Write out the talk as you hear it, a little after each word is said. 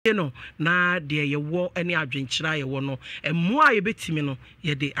no na de ye wo ene adwenkyira ye wo no emo a ye betimi no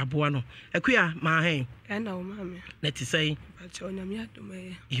ye de aboa no akua ma hen na o ma me na ti sei ba cho na me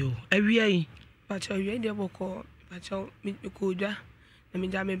adome yo awia yi ba cho wie de boko ba cho me ko dwa na me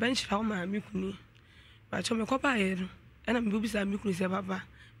ja me benchira o ma me kuni ba cho me ko ba ye no na me bubisa me kuni se baba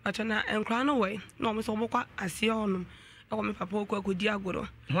ba cho na enkra no we na o me so bokwa ase onum e me papa ko akodi agoro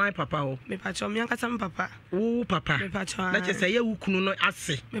why papa o me pa cho me ankasa me papa o papa me pa cho na che say ye wukunu no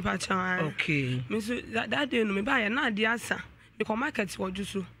ase me pa cho okay me so that day no me ba ye na ade asa me ko market wo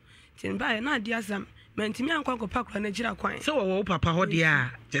juso tin ba ye na ade asa mentimi ankwa ko pakura na gira kwan so wo papa ho de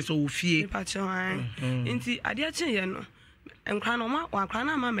a je so wo fie me pa cho nti ade a chen ye no enkra no ma wa kra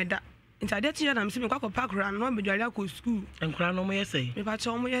na ma meda nti ade chen ye na me se me kwa ko pakura no be dwale ko school enkra no mo ye say me pa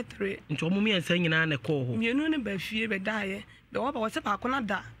cho mo ye 3 nti omo mi ensa nyina na ko ho mienu ne ba fie be dae be wo ba wo se pa ko na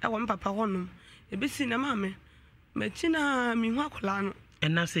da e wo me papa honum e be si na ma me china mi hu akola no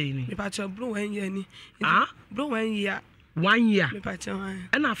enna say ni me pa cho bro wan ye ni bro wan ye 1 year me pa cho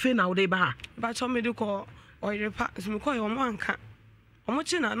enna fe na wo de ba me pa cho me de ko oyire pa so me ko yo mo anka omo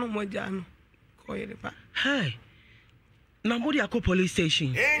china no mo ja no ko oyire pa hey na mo dia ko police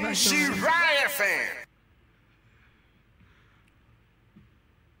station And she riot fan.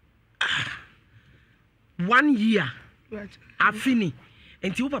 1 year afini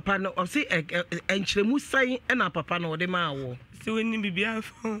enti wo papa no o se enkyeremu sai na papa no de ma wo se woni bibia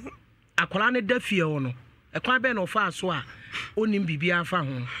fa akola ne da fie wo no ekwan be no fa so a onim bibia fa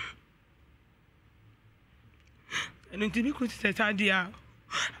ho eno nti ko se sadia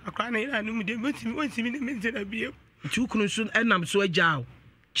akola na ira no mu de wotimi ne me tena bia nti ukunu so enam so agyaw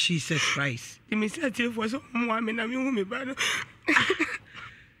Jesus Christ di me se tie fo so mo ame na me hu me ba no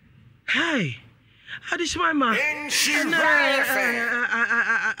hey adishima ma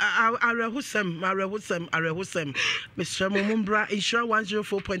arehusem Mr. Mumbra insure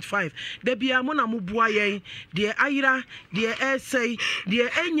 104.5 da bia mo na mo bua yen de ayira de essay de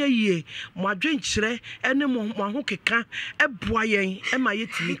enye yie mo adwenkyere ene mo ho keka e bua yen e ma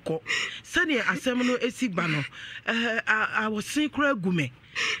yetimi kɔ sane asɛm no esigba no awosin kura gume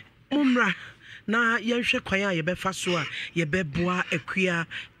Mumbra na yenhwe kwan a yɛbɛfa so a yɛbɛboa akua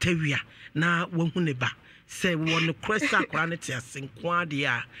tawia na wohu ne ba sɛ won crystal kora ne te asenko ade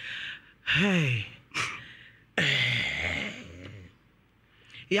a hey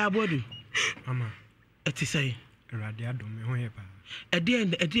ya bodu mama eti say awurade adom me ho yɛ pa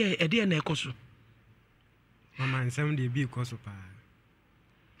ede na ekoso mama nsɛm de bi ekoso pa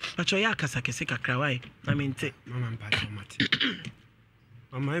acho ya kasa kese kakra wai na mente mama mpa mate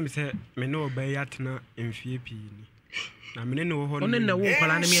mama em se me no obey atena mfie pii ni na me ne wo ho no na wo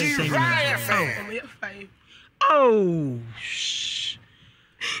kwala na me ensa nyina oh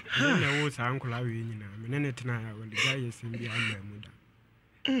na wo sa ankola we nyina me ne tena ya wo ga yesim bi ama mu da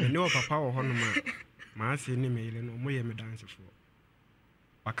me ne wo papa wo ho no ma ase ni me ile no mo ye me dance fo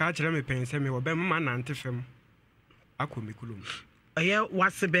waka kire me pense me wo be mma nante fem akomi kulum aye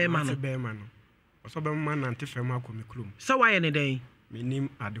wase be ma no so be mma nante fem akomi kulum so why ne den menim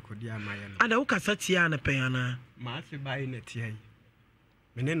adekodi amaye no ada wo kasa tia na peyana ma ase bai na tia yi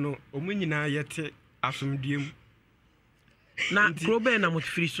mene no omu nyina yete asomduem na probe na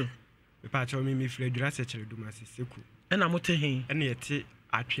motfiri so me pa cha me firi adura se kire duma seseku na mote hen ene yete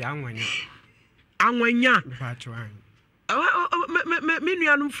atwe anwanya me pa cha an me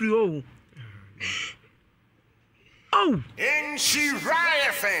nuanum firi o oh And she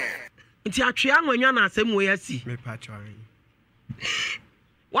riot fan. nti atwe anwanya na asem wo yasi me pa cha an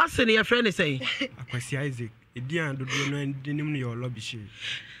what's in your friend say akwasi Isaac edian dodo no denim no your lobby she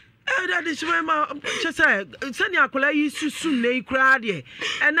that is my say send your akola yi susu nei kra de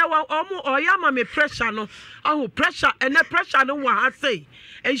and now omo oyama me pressure no oh pressure and the pressure no wa say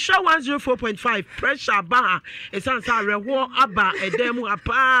ensure 104.5 pressure ba esan sa rewo aba edem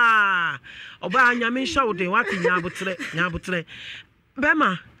apa oba nyame show de what nyabutre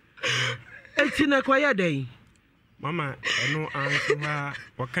bema etina kwaya dey mama eno anwa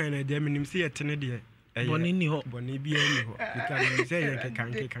wakan na de minim se yetene de boni ni ho boni bi ani ho because se yen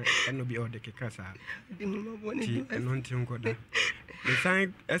kekan eno bi ode kekasa di mo boni ti eno ntin koda the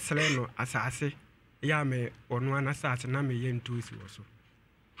sign esle no asase ya me ono anasase na me yentu si wo so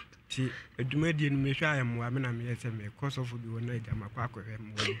ti eduma die no me hwa ayemo ame na me yese me kosofu bi wona ejama kwa akwehwe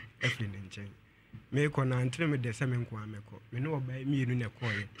mo afri ne nchen me ko na antre me de se me nko ameko me no oba mi enu ne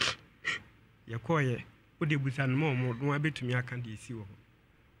koye ye koye ode busa no mo no abetumi aka de esi wo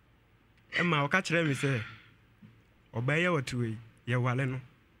ema o ka kire me se oba ye watuwe ye wale no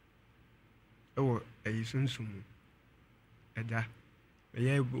ewo ayisunsumu eda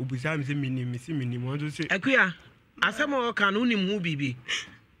ye obusa me se minim mo so se akua asemo ka no nim hu bibi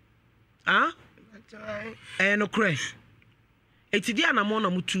Ah? No cry. It's the anamona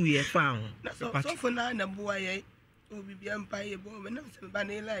mutu ye found. So for now, the boy, be empire, woman, and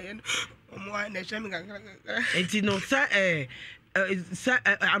vanilla, and one that shaming. It's no, sir,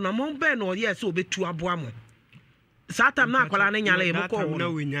 anamon ben or yes, will be to a boamo. Satan na kwala na nyale mo ko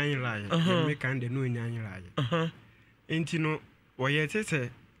no we nyan lie me kan de no nyan lie enti no wo ye tete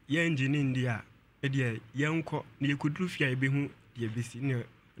ye engine india e de ye nko na ye kuduru fia e be hu de besi ne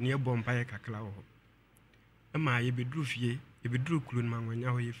ye bompa ye kakla wo e ma ye be duru fie e be duru kulu ma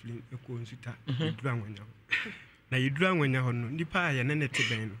nwanya ho ye fili e ko nsuta e duru anwanya ho na ye duru anwanya ho no nipa ye ne nete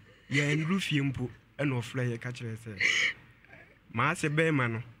ben no ye nduru fie mpo e no ofla ye ka kire se ma se be ma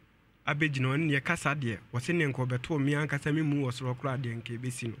no abegina on ye kasa de wo se ne nko beto mi ankasa mi mu wosoro kra de nke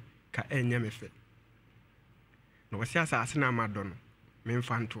besi no ka enye me fe no wo se asase na amado no me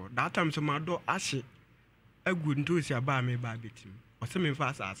mfanto that time so mado ahye agu nto si aba me ba betim wo se me mfa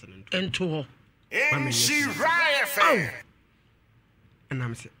asase no into ho she riot and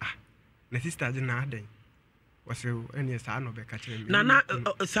am say na sister je na aden wo se ene sa no be ka kire mi na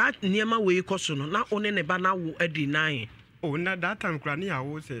sa niema we koso no na one ne ba na wo adi nan na that time kra ne ya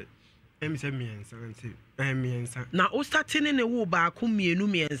wo se say miensa na o starting ne wo ba ko mienu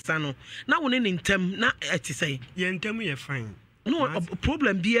miensa no na woni ne ntem na eti say ye ntem ye fine no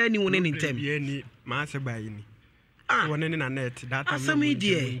problem bia ni woni ne ntem bia ni ma se ba yi ni woni ne na net that time asami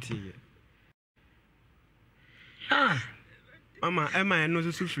die mama ema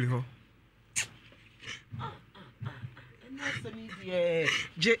no so free ho asami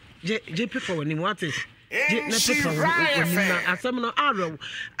die je people woni what is na people woni na asam no arrow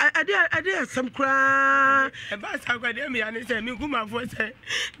ade some cry e ba sa kwa de mi ani se mi kuma fo se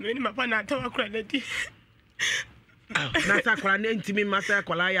me ni mapa na tawa kra na di na sa kwala na ntimi masa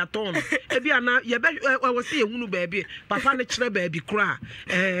kwala ya ton e bia na ye be wo se ehunu baabi papa ne kire baabi kra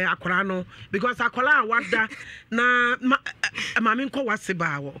akwala no because akwala wada na ma me nko wase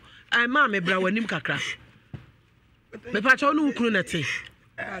ba wo ma me bra wanim kakra me pa cho no ukuru na te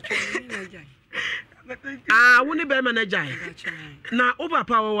woni be ma na jai na o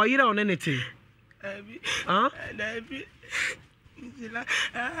papa wo yira one ne te Dabi Isila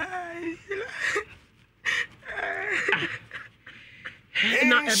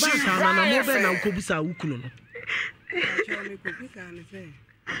na eba ka na mo be na nkobusa ukunu no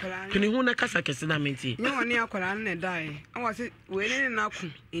kini hu na kasa kese na menti ni woni akola na dai awase we ne na ku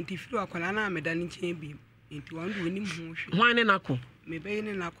enti firu akola na ameda ni chen bi enti wandu oni mu hwe hwan ne na ku me be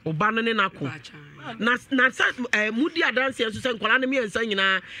ne na ku oba no ne na ku na mudi adanse so se nkola na me ensa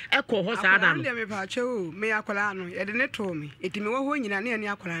nyina ekọ ho sa ada no me pa che o me akola no ye de ne to me enti me wo ho nyina ne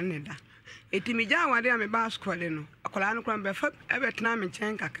akola ne da enti me ja wade ame ba skole no akola no kran be fa ebetena me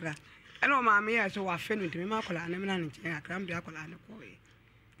chen kakra ene o ma me ya so wa fe no enti me akola ne me na ne chen kakra me akola ne ko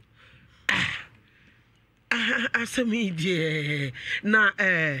asemi die na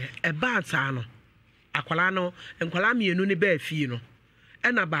ba ta no akwala no nkwala mienu ne ba fie no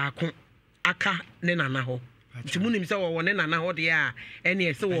ena baako aka ne nana ho timunim se wo ne nana ho de a ene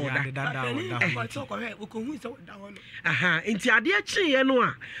ese wo da aha nti ade a chiye no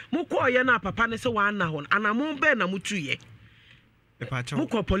a mukọ na papa ne se wa na ho anamo be na mutuye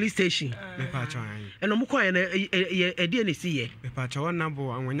mukọ police station eno mukọ ye na ede ne siye mepacha wona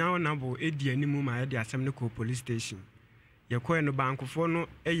bo anwonya wona bo edi animu ma ye de asem ne ko police station ye ko no bankofo no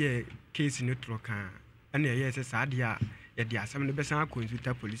eye case ne troka ene ye se saade a ye de asem ne besan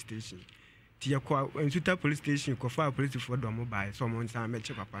consulta police station ti ye ko consulta police station ko fa police fo do mo bae so mo nsan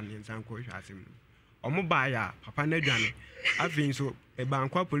meche papa ne nsan ko hwa asem omo bae a papa na dwane afin so e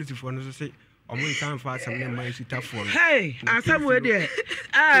bankwa police fo no so se omo nsan fa asem ne ma consulta fo no hey asem we de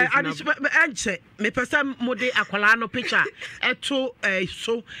anche me pesa mode akwala no picture eto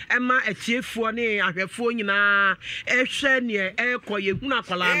so ema etiefo ne ahwefo nyina ehwe ne ekọ yehunu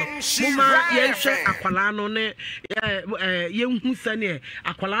akwala no muma yehwe akwala no ne yehu sane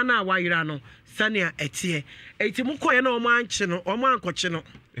akwala na awayira no sane etie eti mukọ na omo anche no omo ankoche no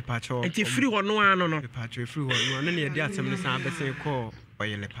epacho eti free ho no ano no epacho free ho no na ne de asem ne san bese ko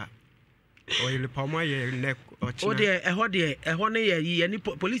oyelepa oyelepa mo ye nek o de eho ne ye ni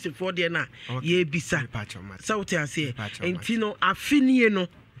police for de na ye bisa sauti ase enti no afinie no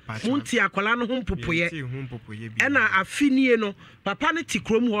munti akwala no hompopoye ena afinie no papa ne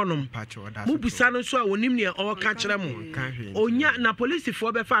tikrom ho no mu bisa no so a wonim ne o ka kire mu onya na police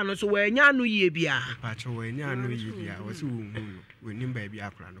for be fa no so wa nya no ye bia pacho wa nya no ye bia wo se wonim ba bia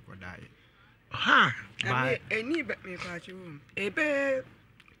akwala no ko dai ha ba eni be me pacho ebe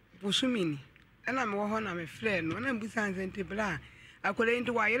busumini ena me wo ho na me frɛ no na mbusa nzente bla akole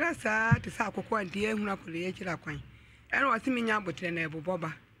nti wa yira sa te sa akokɔ ante ehunu akole ye kira kwan ena wase minya abotre na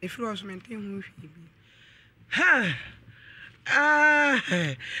eboboba If you was maintain who Ha!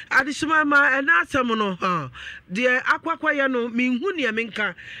 Adishima ma enasem no ha de akwakwaye no minhu ne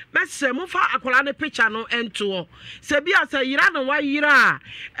menka mese mo fa akola ne picture no ento se bia se yira no wa yira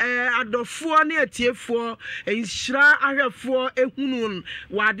adofo ne atiefo enhira ahwefo ehunu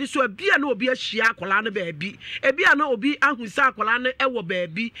wade so bia na obi ahia akola ne baabi bia na obi ahusa akola ne ewo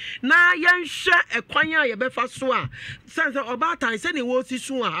baabi na yenhwe ekwan a ye befa so a sense oba tan se ne wo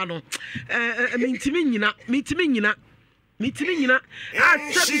sisu a no mitimi nyina mitimi nyina sebi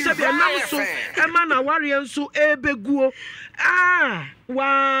enam so ema na ware nso ebeguo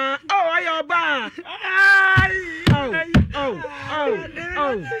wa ayoba oh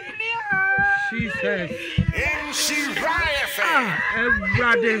Jesus she riot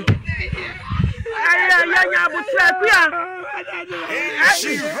everybody ya butra kuya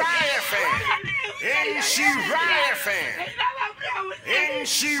she riot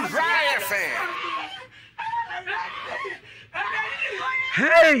she riot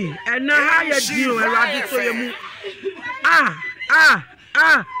hey, and now how you deal with rabbit so you move?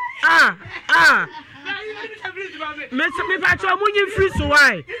 Me patcho munyi free so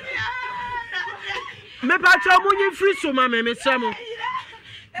why? Me patcho munyi free so mama me samu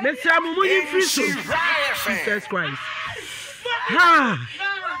munyi free so. Jesus Christ.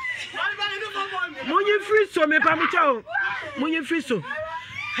 Munyi free so me pamucho. Munyi free so.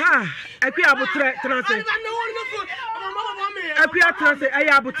 Ekwi abutre transe. Ekwi transe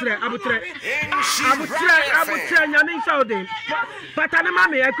abutre nyame nsaode. Patane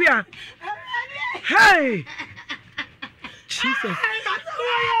mama ekwi hey. Jesus.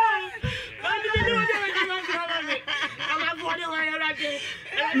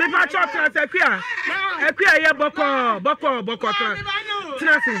 Me pa chop transe ekwi ye boko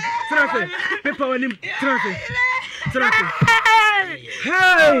transe. Pepa wanim transe.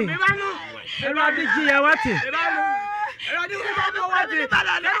 Hey! Everybody ji wati.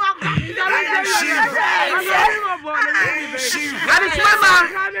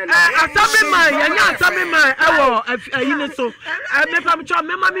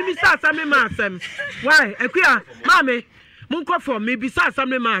 Why? Ekuya, mami, munko for me bisa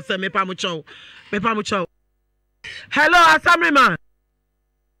assembly man asem me pa mu chow. Hello, assembly man.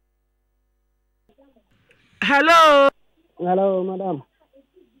 Hello, madam.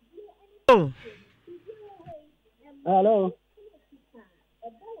 Oh. Hello.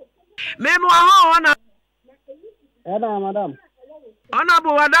 Memo ona. Madam. Ona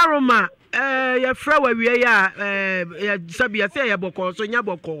bo wadaruma ya fra wa wie ya ya sabia se ya boko so nya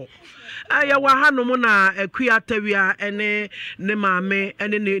boko. Ya wa hanom na akua tawia ene ne maame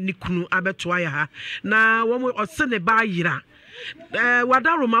ene ne kunu abeto ya ha. Na wo ose ne ba yira.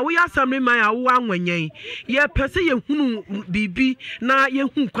 Wadaroma we assembly man a wo anwanyan ye pese ye hunu bibi na ye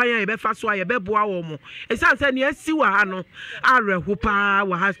hu kwan ye befa so ye beboa wo mo esanse ne asi wa ha no areho pa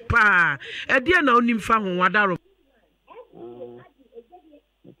wa ha pa e de na onim fa ho wadaroma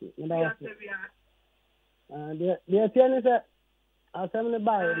de tiene se assembly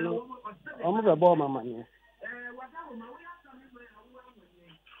ba no omo be bo mama ni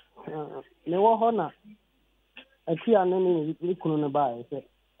ne wo ho na Akia nene ni kunu ne ba se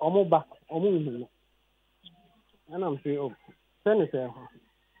omo hu ana m se o se se ho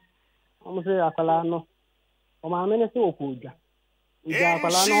omo se akala no o ma me ne se okuja ija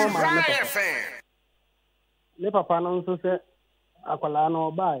akala no ma ne papa no nso se akala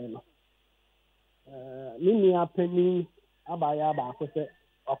no ba no ni apeni abaya ba ko se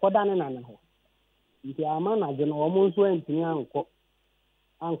okoda ne nane ho nti ama na je no omo nso antini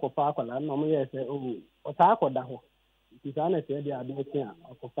anko fa akala no mo ye se o ota akoda ho tisane se dia ade tia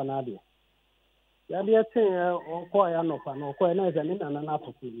akofa na ade ya dia tia okọ ya no fa no okọ na ze ni na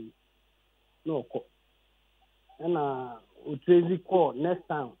afofuni no okọ na o trazy call next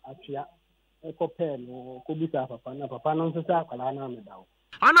time atia eko pe no ko bisa papa no nso sa akwala na me dawo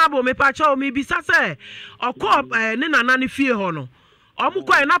ana bo me pa cha o me bisa se okọ ni nana ni fie ho no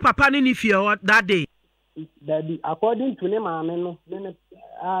omukọ na papa ni fie ho that day that according to ne maame no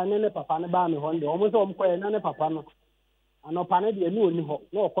ne papa ne ba me ho nde omo so omukọ na ne papa no anopa ne de ni oni ho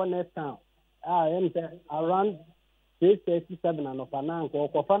na okọ next time yen say around 6:37 anopa na nko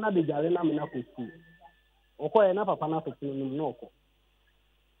okofa na de jare na me na kosi okọ na papa na kosi no na okọ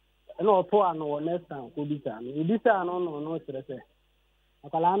na oto ano next time ko bisa no stress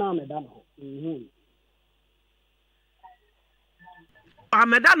akala na me da no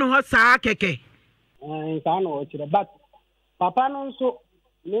ameda no ho saa keke nka na o kire but papa no nso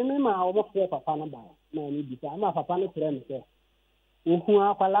me ma o mo papa no ba na ni bisa ama papa no kire me se ohu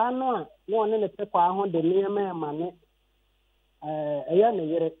akwala no a na one ne pe kwa ho de me ma ne ɛyɛ ne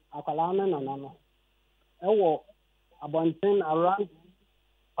yere akwalaa no nana no ɛwɔ abɔnten around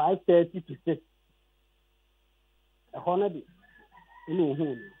 5:30 to 6 ɛhɔ no de ɛne ɔhu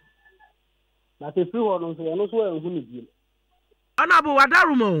no na sɛ firi hɔ no nso ɛno nso ɛnhu ne bio Honorable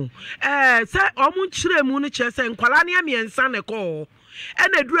Wadarumo, say omu nkyerɛ mu no kyerɛ sɛ nkwala ne amiɛnsa ne kɔɔ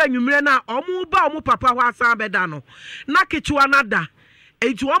ɛna duru anwummerɛ na omu ba omu papa hɔ asan bɛda no na ketewa nada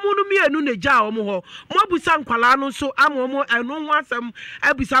enti omu no mienu ne gya omu hɔ mo abusa nkwala no so ama omu ɛno ho asɛm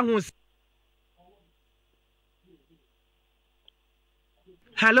abusa ho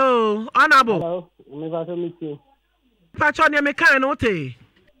Hello, Honorable. hello mebaso metie Pacho ne me kan no te.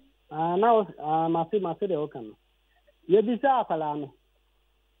 na mase de oka no yebisa akwalaa no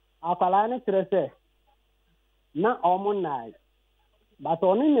kyerɛ sɛ na ɔmo nai but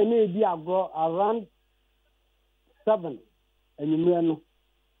ɔno na na-ebi agorɔ around 7 anwummerɛ no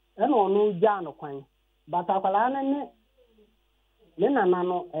ɛna ɔno gyaa no kwan but akwalaa no ne nana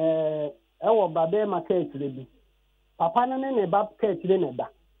no ɛwɔ babɛɛma ka akyire bi papa no ne ba ka akyire ne da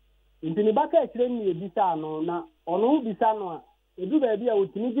nti ne ba ka akyire ne yɛbisa no na ɔno bisa no a edu baabi a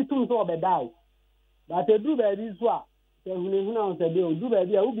otumi gye tum sɛ ɔbɛdae but edu baabi so a sɛ hunahuna sɛ de odu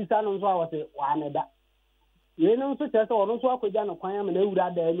baabi a wobisa no nso a wɔsɛ wɔaneda yei no nso kyerɛ sɛ ɔno nso akɔgya no kwan ama na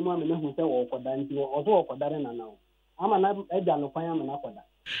awura da anim ama na hu sɛ wɔkɔda nti ɔso wɔkɔda ne nana wo ama na agya no kwan ama na akɔda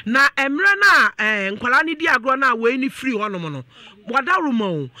Na emre na nkwala ni di agro na we ni free honom no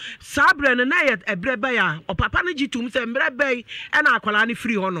Wadarumo sabre no na ye ebre be ya opapa no gitum se emre be e na akwala ni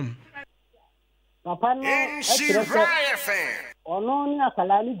free honom papa no ɛkyerɛ sɛ ɔno ne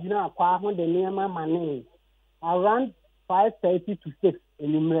akwala no gyina akwa ho de nneɛma mane around 5:30 to 6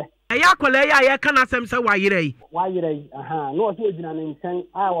 anwummerɛ ya akwala ya ye kana sem se wayere na ɔso gyina ne nkyɛn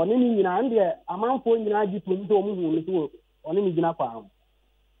a ɔne ne nyina ndeɛ amanfoɔ nyina gitum nto ɔmo hu no so ɔne ne gyina kwa ho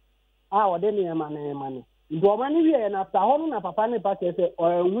ɔde nneɛma ne nti ɔma ne wie na after hɔ no na papa ne pa kyerɛ sɛ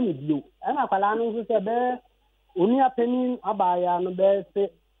ɔnhu ne bio ɛna akwala no nso sɛ bɛɛ onua panin abaaya no bɛɛ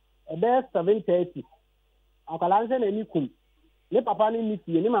 7:30 akwala nso na ni kum ne papa ne ni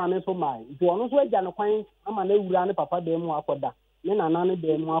fie ne maame nso mae nti ɔno nso agya no kwan ama na awura ne papa dan mu akɔda ne nana ne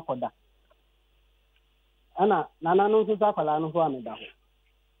dan mu akɔda ɛna nana no nso akwala no nso ameda hɔ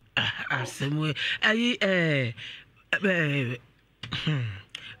asɛm ayi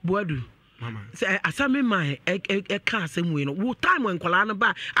Boadu mama say asame man e ka asem we no wo time when kwala no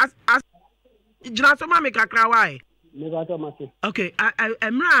ba as jina so ma me kakra why me ba to ma se okay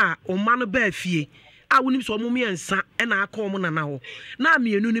emra o ma no ba fie a wonim so mo miensa e na aka o mo nana ho na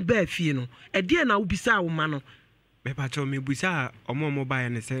mienu ni ba fie no e de na wo bisa wo ma no me pa cho me busa omo ba ya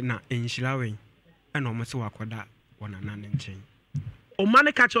ne se na enhyira wen e na omo se wakoda wonana ne nchen o ma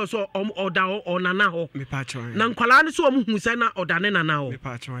ne ka cho so oda o nana ho me pa cho na nkwala ne so o mo hu se na oda ne nana ho me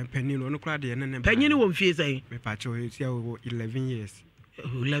pa cho panyin no kura de ne panyin wo mfie sai me pa cho sia wo 11 years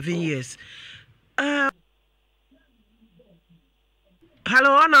 11 years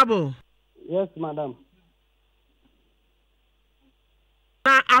hello honorable yes madam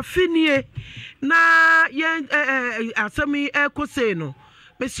na afinie na ye asemi ekose no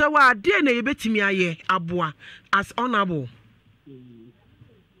me se wa de na ye betimi aye aboa as honorable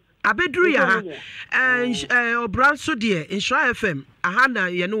abeduru ya ha obra so de insura fm aha na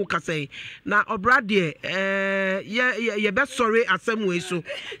ye no kasai na obra de ye be sorry asem we so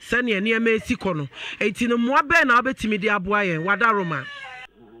se ne ne ma esiko no enti no mo abe na obetimi de aboa ye Wadaroma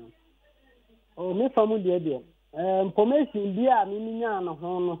me famu de information bi a me nya no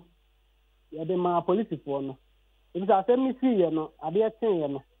ho no ye de ma police fo no if say say me see ye no ade eten ye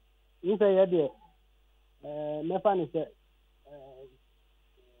no you say ye de me fa ni say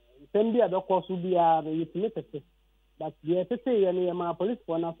tembi abekọ so bia no yitime tete but ye tete ye no ye ma police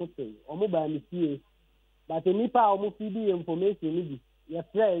fo na so te omo ba ni fie but nipa omo fi bi information ni bi ye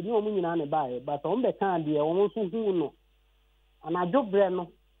frɛ ni omo nyina ne ba but omo be kan de omo so hu no anajo bre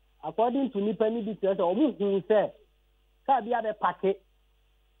no according to nipa ni bi tete omo hu sɛ ka bia be pake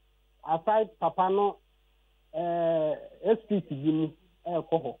aside papa no street gi mu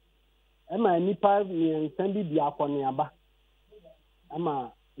kɔ hɔ ma nipa ni nsan bi akɔne aba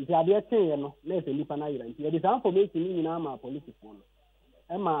ama nti ade eten no na ese nipa na yira nti e dey information ni nyina ma police fo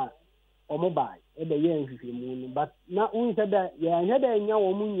no ma omo bai e be ye nhwehwe mu no but na unse da ye anya da nya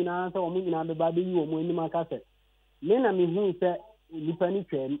wo mu nyina so wo mu nyina be ba be yi wo mu anim aka se me na me hu se nipa ni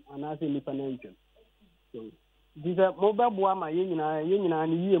twem ana se nipa na ntwem so diza mo ba bo ama ye nyina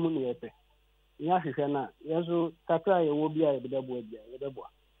ni yie mu ne yepe ya hwehwe na yeso kakra ye wo bia ye be bo bia ye be bo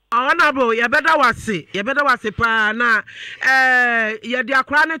Honorable, you better wase pa na ye de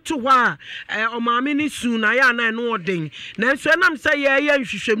akra ne to hɔ a o maame ni su na ya na no odin na nso nam say ye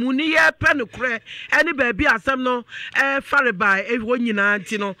nhwehwemu ni ye pe no korɛ ene ba bi asɛm no fare by wo nyina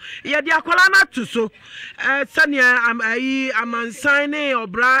nti no ye de akra na to so sania ayi amansan ne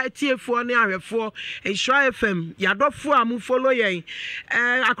obra tiefo ne ahwefo Insure FM yadofo am follow yen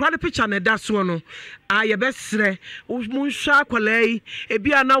akra de picture ne da so no ye besre mu nhwa akwala yi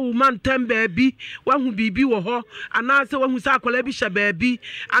ebi ana woman tembe bi wahu bibi wo ho anase wahu sa akwala bi hye baabi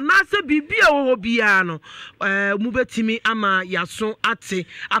anase bibi a wo ho bia no mu betimi ama yaso ate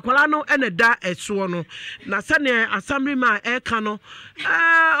akwala no ene da eso no na sane assembly ma eka no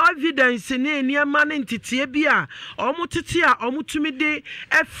evidence ne niema ne ntitie bi a omutete a omutumi de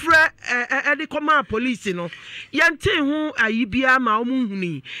efre de koma police no yente hu ayi bia ma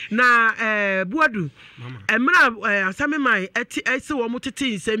omuhuni na buadu emra assembly ma ese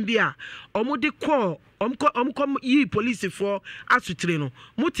omutete nsem bi a omudi call omkom yi police for asutire no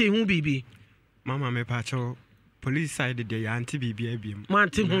muti hu bibi mama me pacho police side de ya anti bibi abiem ma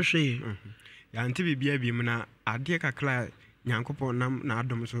anti hu hwe ya anti bibi abiem na ade kakra nyankopon nam na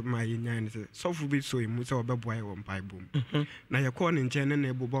adom so ma yenyan se sofu bi so emu se obeboa ye wo mpai bom na ye ko ne nchen na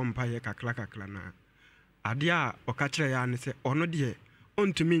ebobɔ mpai kakra na ade a oka kire ya ne se ono de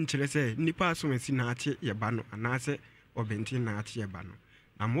ontumi nkyere se nipa asomasi na ache ye ba no anase obenti na ache ye ba no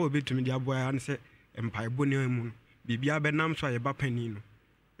na mo obetumi de aboa ya ne se mpai bo ne mu bibia be nam so ye ba pani no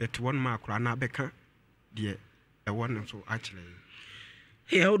etwon ma akra na beka de ewo no so akire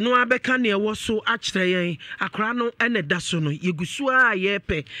no abeka ne ewo so akire yen akra no ene da so no yegusu a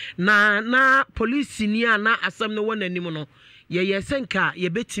yepe na police ni na asem no wonanim no ye senka ye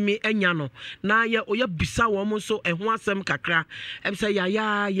betimi enya no na ye oya bisa wo mo so eho asem kakra em say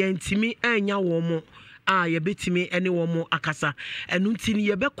ya ye ntimi enya wo mo ye betimi ene wo mo akasa enu ntini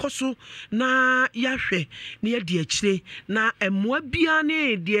ye bekoso na yahwe na ye de akire na emoa bia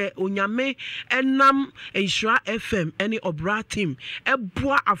ne de onyame enam Insure FM ene obra team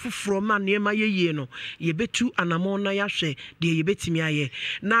eboa afoforo ma ne ma yeye no ye betu anamo na yahwe de ye betimi aye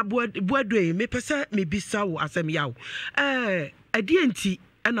na boado me pese me bisa wo asem yawo adie nti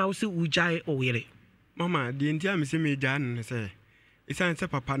ena wo se ujai owere mama die nti am se me gya ne se isan se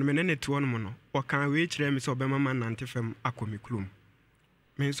papa no me ne to no no o kan we kire me se obema ma nante fam akomi klum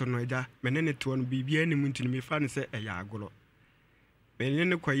me so no gya me ne to no bibia ni mu nti me fa ne se eya agoro me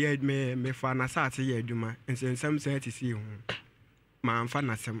ne koye me fa na sa ate ye adwuma nsensam se atisi hu ma amfa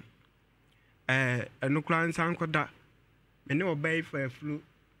na sem eno kura nsan koda me ne obai fa aflu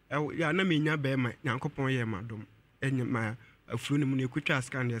ya na me nya be ma nyankopon ye ma dom enya ma aflu ne mu ne kutwa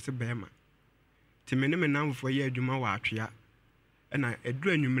scan de se be ma ti me ne me namfo ye adwuma wa atwea na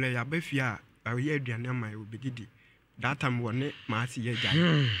eduru anwumre ya ba fie a ye aduane ma obedidi data m wone ma asi ye gya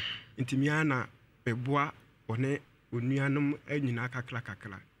ntimi ana beboa wone onuanom anyina kakra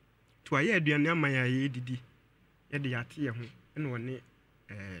to aye aduane ma ya ye didi ye de yate ye ho na wone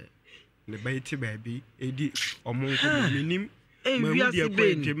ne baiti baabi edi omonko minim ma di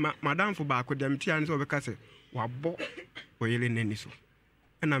akwenti madamfo ba ko dem tia nso obeka se wabo oyele nani so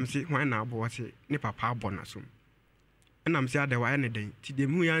enam se hwan na abo se ne papa abo na so enam se ade wa ne den ti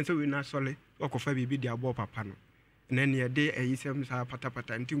dem hu yan se we na sole okofa bibi di abo papa no na ne de ayisem sa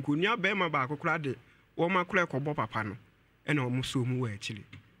patapata nti nkonia ba ma ba akokra de wo makora ekobo papa no ena omo so mu wa akire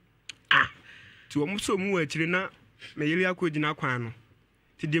ti omo so mu wa akire na me yeli akogina kwan no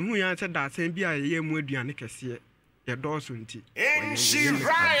ti dem hu yan se da asen bi a ye mu aduane kese ye doso nti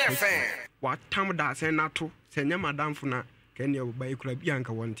wa tam da asen na to se nya madamfo na kene oba ikura bi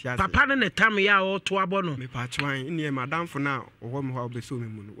anka wonti ase papa ne tam ya o to abo no me pa twan ne madamfo na wo me ho obeso me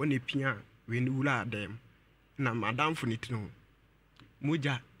mu no woni pia we ni wula adem na madamfo ni tino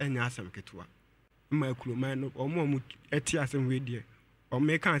muja enya asem ketua ma kuro man no omo eti asem we die o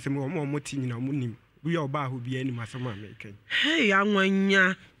me kan asem omo ti nyina omo nim bi oba ho bi ani masem a me kan hey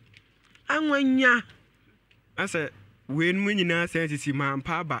anwanya ase we nu nyina sensisi ma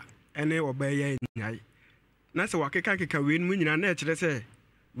mpa ba ene oba ya nyai na se wakeka keka we nu nyina na ekire se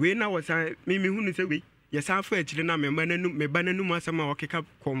we na wosan mimi hunu se we yesa fa ekire na me ba nanu asem a wakeka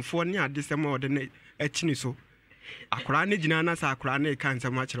komfo ne ade sem a ode na ekini so akora ne gina na sa akora ne kan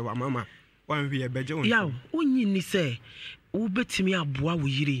sem a kire wa mama wan hwe beje won yaw onyi ni se wo betimi aboa wo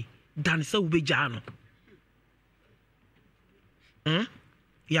yire dan se wo beja no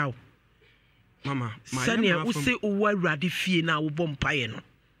yaw mama sania wo se wo awurade fie na wo bom paye no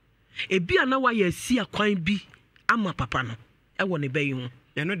ebi ana wa ya si akwan bi ama papa no e wo ne bayi ho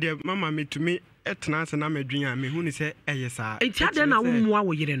ye no de mama metumi etena ase na madwin a me hu ni se eyesa enti ade na wo moa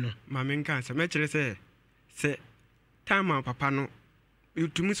wo yire no mama nka se me kire se time papa no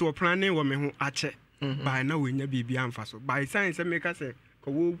to me so planning wo me ho ache by na we nya bibia amfa so by science make us say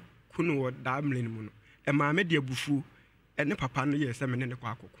ko wo kunu wo damle mu no e ma me de abufu ene papa no ye se me ne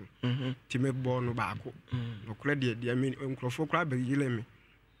kwa akoko ti me bo no ba ako no kura de me nkrofo kura ba yile me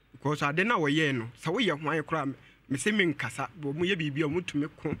because ade na wo ye no sa wo ye hwan kura me se me nkasa bo mu ye bibia mu tumi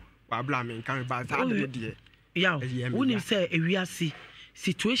ko wa bla me nkan ba sa ade de ya woni say ewiase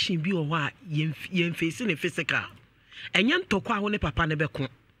situation bi o ho a ye face ne physical enye ntokwa ho ne papa ne beko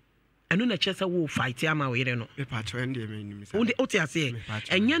eno na chese wo fight ama we yire no me pa cho ende me ni misa wonde oti ase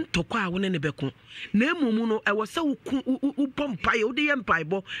enye ntokwa ho ne beko na emumu no e wo se wo pompai wo de ye mpai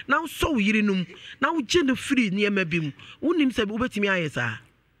bo na wo so yire num na wo je no free ne ma bi mu wonim se wo betimi ayesa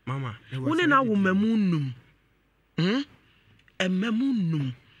mama woni na wo mamu num emamu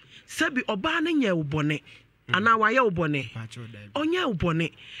num sebi oba na nye wo bone ana wa ye wo bone onye wo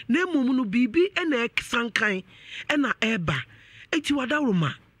bone na emumu no bibi e na sankan e na eba eti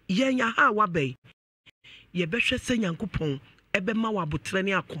wadawroma yenya ha wabai ye behwe se nyankopon ebe ma wabotre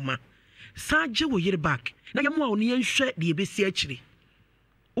ne akoma saje wo yire back na yemo a oni yenhwe de ebesi akire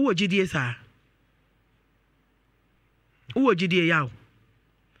wo gidie sa wo gidie yawo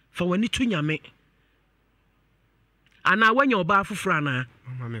fa wani tu nyame ana wanya oba afufura na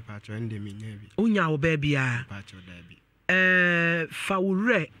mama me patro ende me nya bi unya oba bia patro da bi fa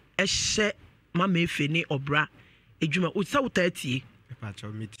wure ehye mama efeni obra edwuma usa utatie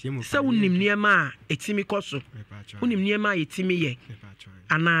patro metie mu sa unim niema a etimi koso unim niema a etimi ye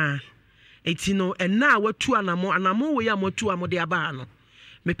ana etino ena watu anamo we ya motu amode aba no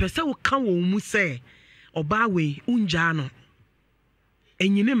me pese wo kan wo mu se oba we unja no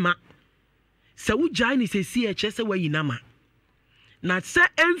enyine ma se wo jai ni se si eche se wayina ma na se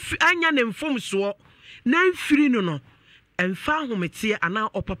anya ne mfom so na mfiri no emfa ahomete ana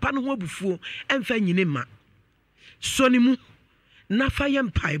opapa no ho abufuo emfa nyine ma so ni mu na fa ye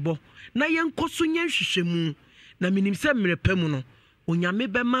mpaibo na ye nkoso nye hwehwemu na minim se mrepamu no onyame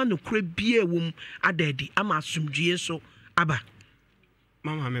bema no kura bie wom adadi ama asumdue so aba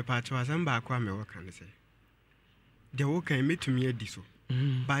mama me patro asamba akwa me wo kan se de wo kan metumi adi so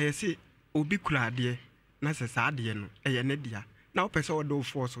ba ye se obi kura ade na se sa ade no eye ne dia na wo pese wo do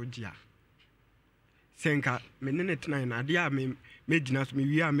force ogia senka me ne tena na ade a me gina so me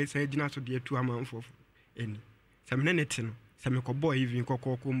wi a me sa gina so de atu amanfo eni se me ne teno se me ko boy even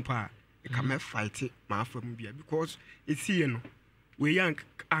kokoko mpa ka me fight ma afam bia because esi no we yank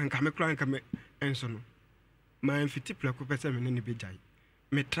anka me kra anka me enso no ma mfiti plako pese me ne bejai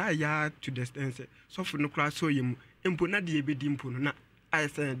me try ya to the extent so for no kra so yem empo na de ebedi mpo no na I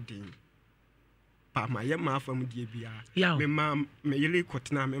said din pa ma ye ma afam die bia me ma me yele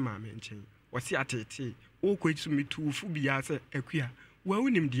kotena me ma me nchen wasi atete wo kwetu me tufu bia se akua wa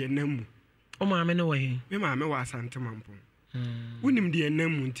wonim de namu o ma me no we me ma me wa asante mampo wonim de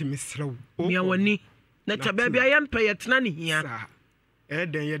namu nti mesrew me wani na cha bia ye mpa ye tena ne hia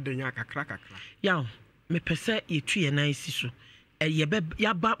den ye den akakra ya me pese ye tu ye nan si so ye be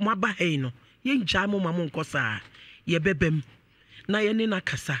ya ba mo aba hei no ye nja mo ma mo nkosa ye bebem na ye ne na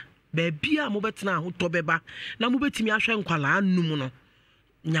kasa ba bia mo betena ho to beba na mo betimi ahwe nkwala annum no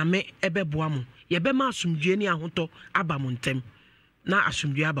nyame ebeboa mo ye be ma asumdue ni ahoto aba mo ntem na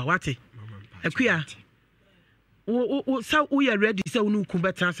asumdue aba wate akua wo sa wo ye ready sa unu ku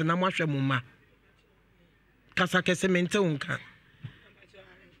betena se na mo ahwe mo ma kasa kese mente wonka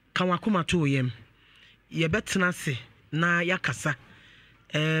kan wakoma to yem ye betena se na yakasa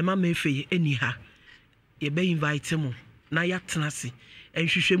mama efe eni ha ye be invite mo na yatena se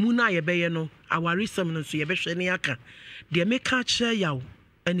enhwehwemu na ye be ye no awaresem no so ye be hwe ne aka de me ka kire yawo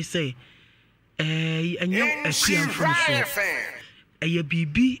ani say enyo akuan from so ye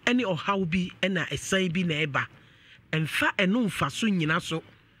bibi ene ohaw bi na esan bi na eba emfa eno mfa so nyina so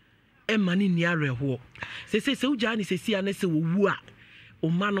emani ni areho se uja ni se sia na se wowu a o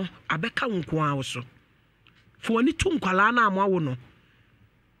ma no abeka wonko a so fo ani to nkwala na amwa wo no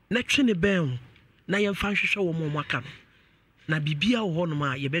na twe ne ben na ye mfa hwehwe wo mo aka na bibia wo no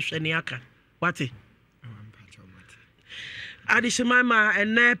ma ye behwe ne aka wate adishimama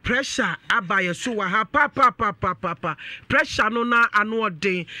ene pressure abaye so wa ha pa pressure no na ano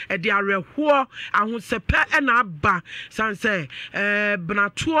odin e de areho ahosepe na aba sanse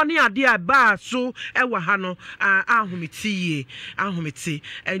bnato ne ade aba so e wa ha no ahometi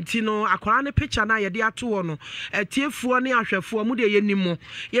enti no akwara ne picture na ye de ato no tiefuo ne ahwefo mu de yenim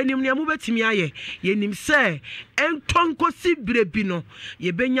ne mu betimi aye yenim se entonkosi birebi no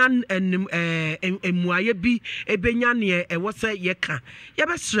ye benya emuaye bi ebenya ne sɛ yɛka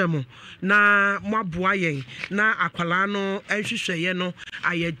yɛbɛsrɛ mo na moaboa yɛn na akwalaa no nhwehwɛeɛ no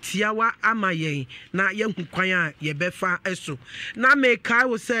ayɛtiawa ama yɛn na yɛhu kwan a yɛbɛfa so na mekae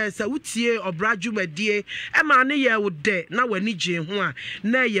wo sɛ wotie ɔbra dwumadie ɛma ne yɛ wo dɛ na w'ani gye ho a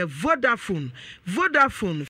na ɛyɛ Vodafone